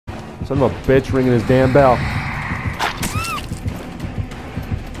Son of a bitch ringing his damn bell.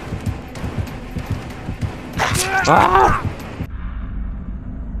 Ah!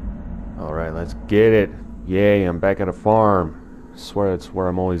 Alright, let's get it. Yay, I'm back at a farm. I swear that's where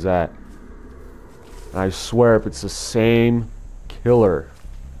I'm always at. And I swear if it's the same killer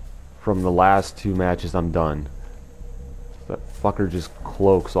from the last 2 matches, I'm done. That fucker just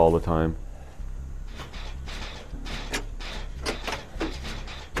cloaks all the time.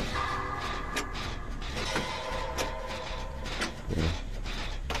 Yeah.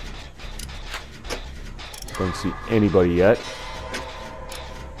 Don't see anybody yet.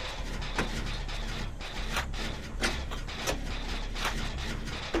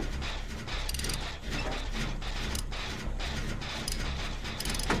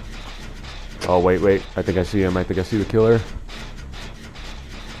 Oh, wait. I think I see him. I think I see the killer.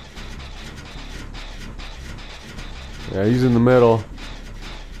 Yeah, he's in the middle.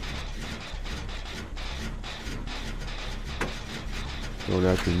 Going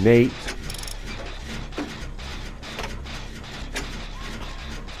after Nate.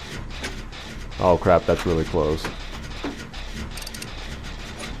 Oh, crap. That's really close.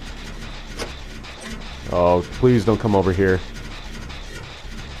 Oh, please don't come over here.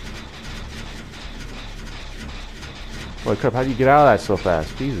 Holy crap, how do you get out of that so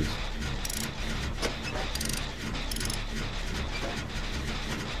fast? Jesus.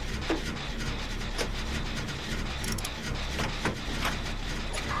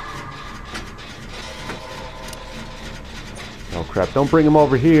 Oh crap, don't bring him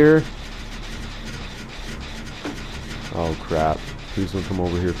over here. Oh crap. Please don't come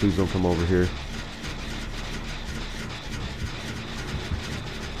over here. Please don't come over here.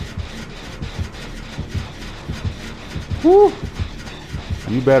 Woo!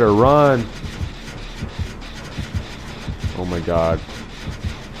 You better run. Oh my god.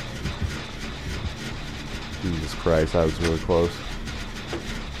 Jesus Christ, that was really close.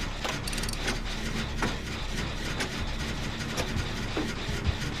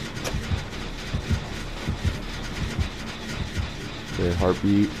 Okay,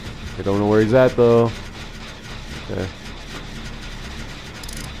 heartbeat. I don't know where he's at though. Okay.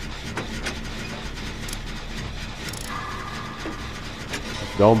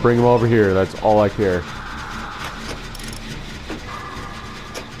 Don't bring him over here. That's all I care.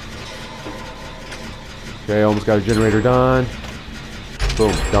 Okay, almost got a generator done.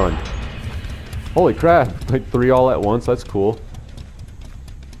 Boom, done. Holy crap. Like 3 all at once. That's cool.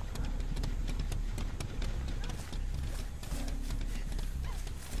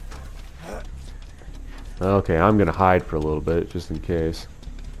 Okay, I'm gonna hide for a little bit just in case.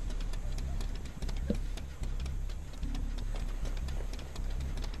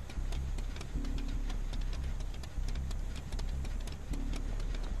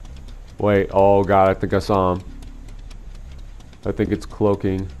 Wait, oh god, I think I saw him. I think it's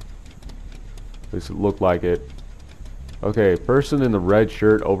cloaking. At least it looked like it. Okay, person in the red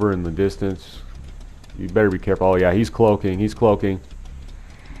shirt over in the distance. You better be careful. Oh yeah, he's cloaking, he's cloaking.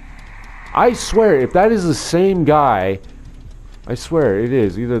 I swear, if that is the same guy, I swear it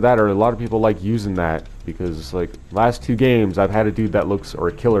is. Either that or a lot of people like using that. Because like, last 2 games I've had a dude that looks, or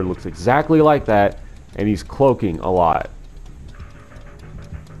a killer looks exactly like that. And he's cloaking a lot.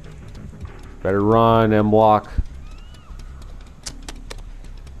 Better run, M-Block.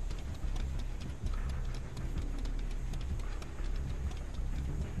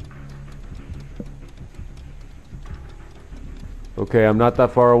 Okay, I'm not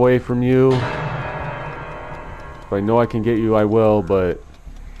that far away from you. If I know I can get you, I will, but...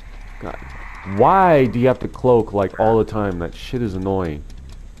 God, why do you have to cloak, like, all the time? That shit is annoying.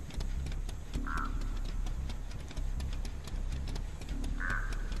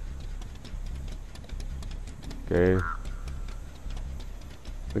 Okay. I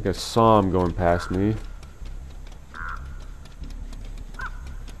think I saw him going past me.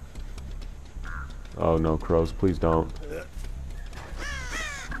 Oh no, crows, please don't.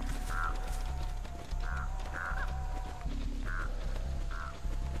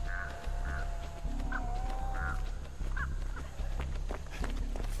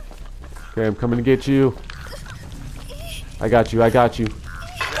 Okay, I'm coming to get you. I got you, I got you.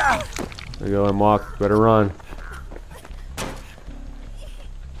 There you go, M-Walk. Better run.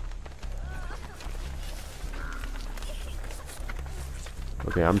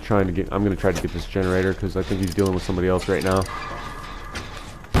 Okay, I'm gonna try to get this generator because I think he's dealing with somebody else right now.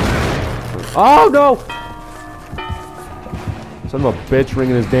 Oh no! Son of a bitch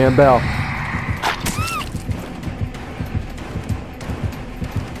ringing his damn bell.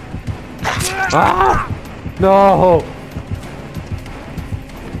 Ah! No!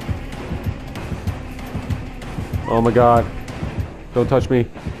 Oh my god. Don't touch me.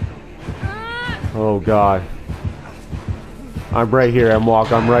 Oh god. I'm right here,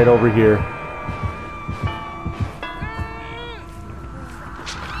 M-Walk. I'm right over here.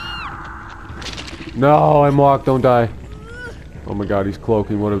 No, M-Walk, don't die. Oh my god, he's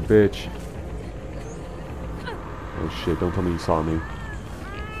cloaking. What a bitch. Oh shit, don't tell me you saw me.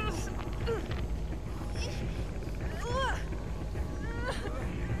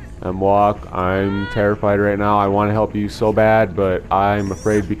 M-Walk, I'm terrified right now. I want to help you so bad, but I'm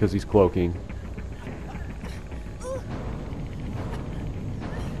afraid because he's cloaking.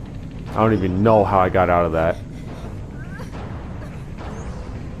 I don't even know how I got out of that.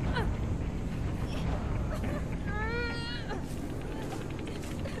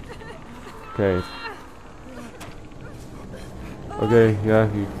 Okay. Okay,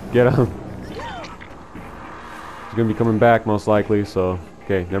 yeah, you get him. He's gonna be coming back most likely, so...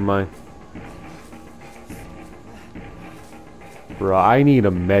 Okay, never mind. Bro, I need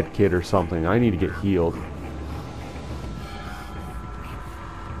a med kit or something. I need to get healed.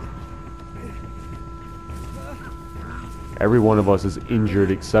 Every one of us is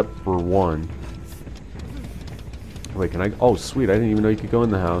injured except for one. Wait, can I... Oh, sweet. I didn't even know you could go in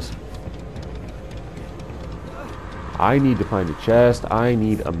the house. I need to find a chest. I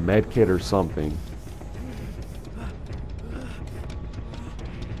need a med kit or something.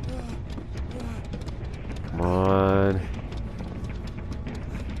 Come on.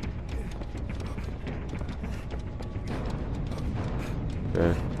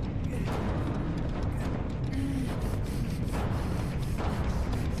 Okay.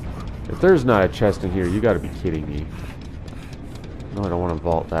 If there's not a chest in here, you gotta be kidding me. No, I don't want to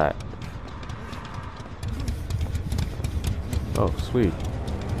vault that. Oh, sweet.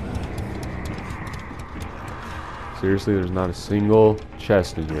 Seriously, there's not a single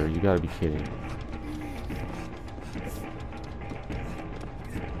chest in here. You gotta be kidding.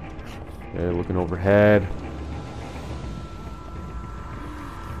 Okay, looking overhead.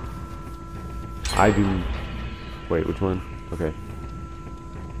 I do... Wait, which one? Okay.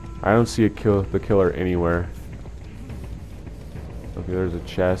 I don't see the killer anywhere. Okay, there's a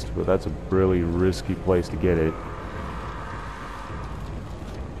chest, but that's a really risky place to get it.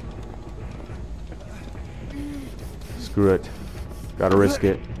 Screw it. Gotta risk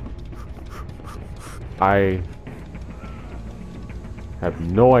it. I have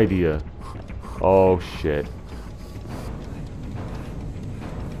no idea. Oh shit.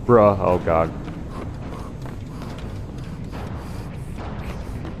 Bruh, oh god.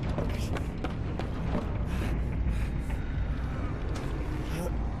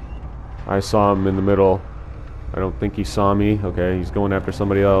 I saw him in the middle. I don't think he saw me. Okay, he's going after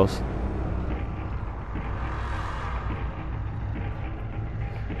somebody else.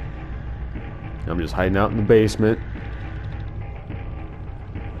 I'm just hiding out in the basement.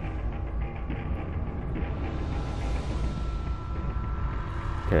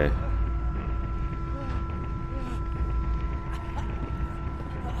 Okay.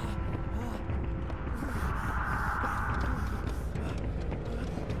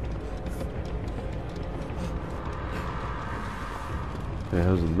 Okay,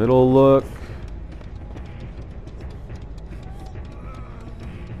 how's the middle look?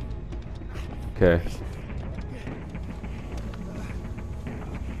 Okay.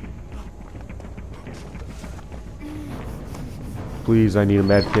 Please, I need a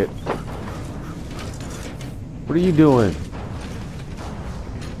med kit. What are you doing?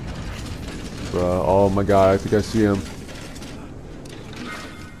 Bruh, oh my god, I think I see him.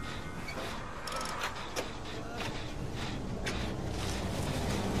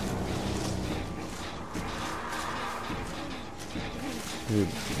 Dude,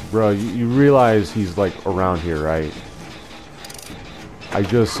 bro, you realize he's like around here, right? I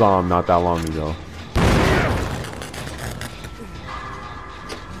just saw him not that long ago.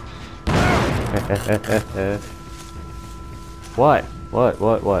 What?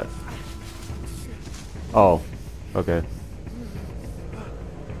 What? Oh, okay.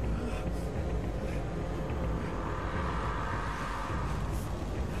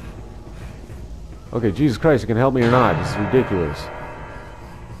 Okay, Jesus Christ, you can help me or not? This is ridiculous.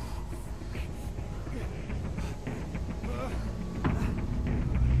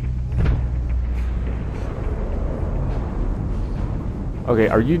 Okay,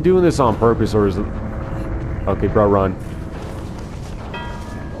 are you doing this on purpose or is it... Okay, bro, run.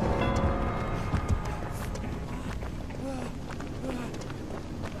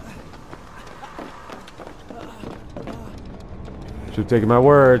 Should have taken my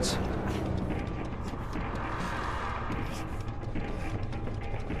words.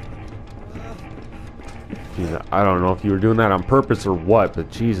 Jesus, I don't know if you were doing that on purpose or what, but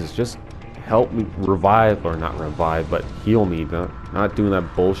Jesus, just help me revive, or not revive, but heal me. Not doing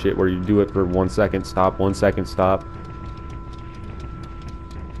that bullshit where you do it for 1 second, stop, 1 second, stop.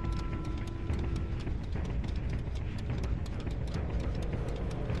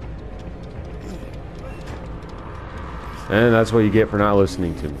 And that's what you get for not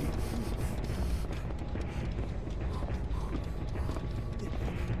listening to me.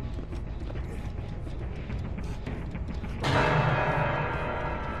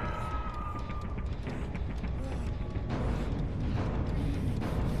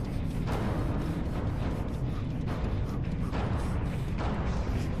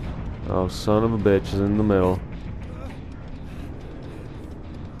 Oh, son of a bitch is in the middle.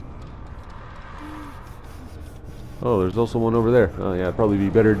 Oh, there's also one over there. Oh yeah, it'd probably be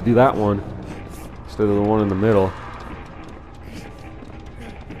better to do that one instead of the one in the middle.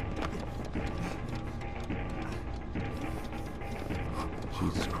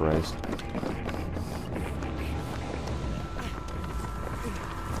 Jesus Christ.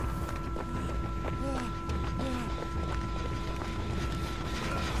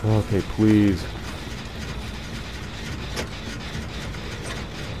 Okay, please.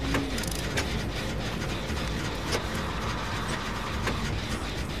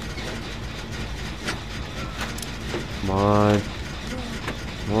 Come on.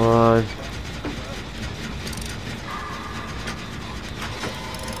 Come on.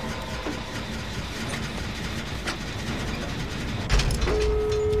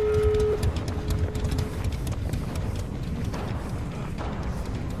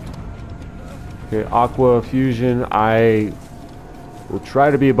 Okay, Aqua Fusion, I will try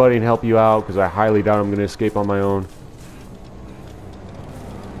to be a buddy and help you out because I highly doubt I'm going to escape on my own.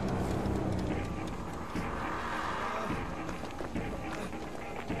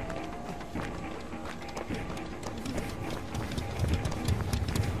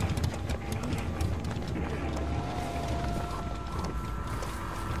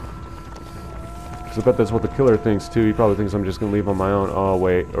 I bet that's what the killer thinks too. He probably thinks I'm just gonna leave on my own. Oh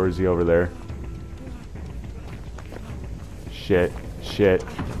wait, or is he over there? Shit, shit.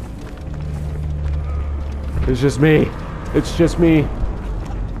 It's just me. It's just me.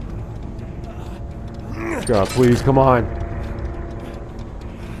 God, please, come on.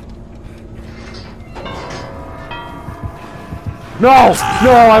 No!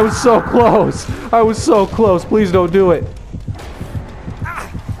 No, I was so close. I was so close. Please don't do it.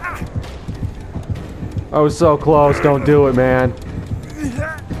 I was so close. Don't do it, man.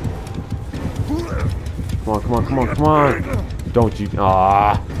 Come on, come on, come on, come on. Don't you...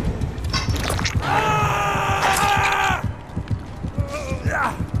 Ah.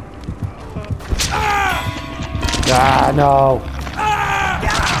 Ah, no.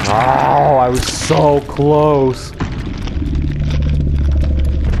 Oh, I was so close.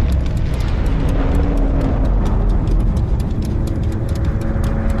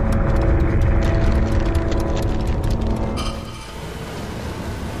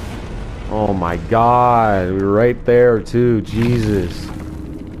 Oh my God, we were right there too, Jesus.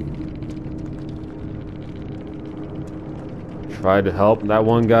 Tried to help that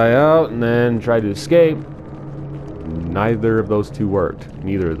one guy out and then tried to escape. Neither of those two worked.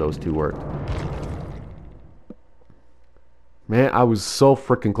 Neither of those two worked. Man, I was so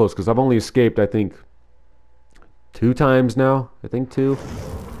freaking close because I've only escaped, I think, 2 times now. I think 2.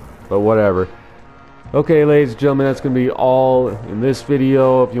 But whatever. Okay, ladies and gentlemen, that's going to be all in this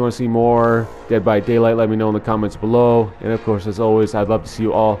video. If you want to see more Dead by Daylight, let me know in the comments below. And of course, as always, I'd love to see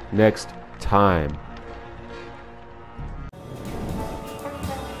you all next time.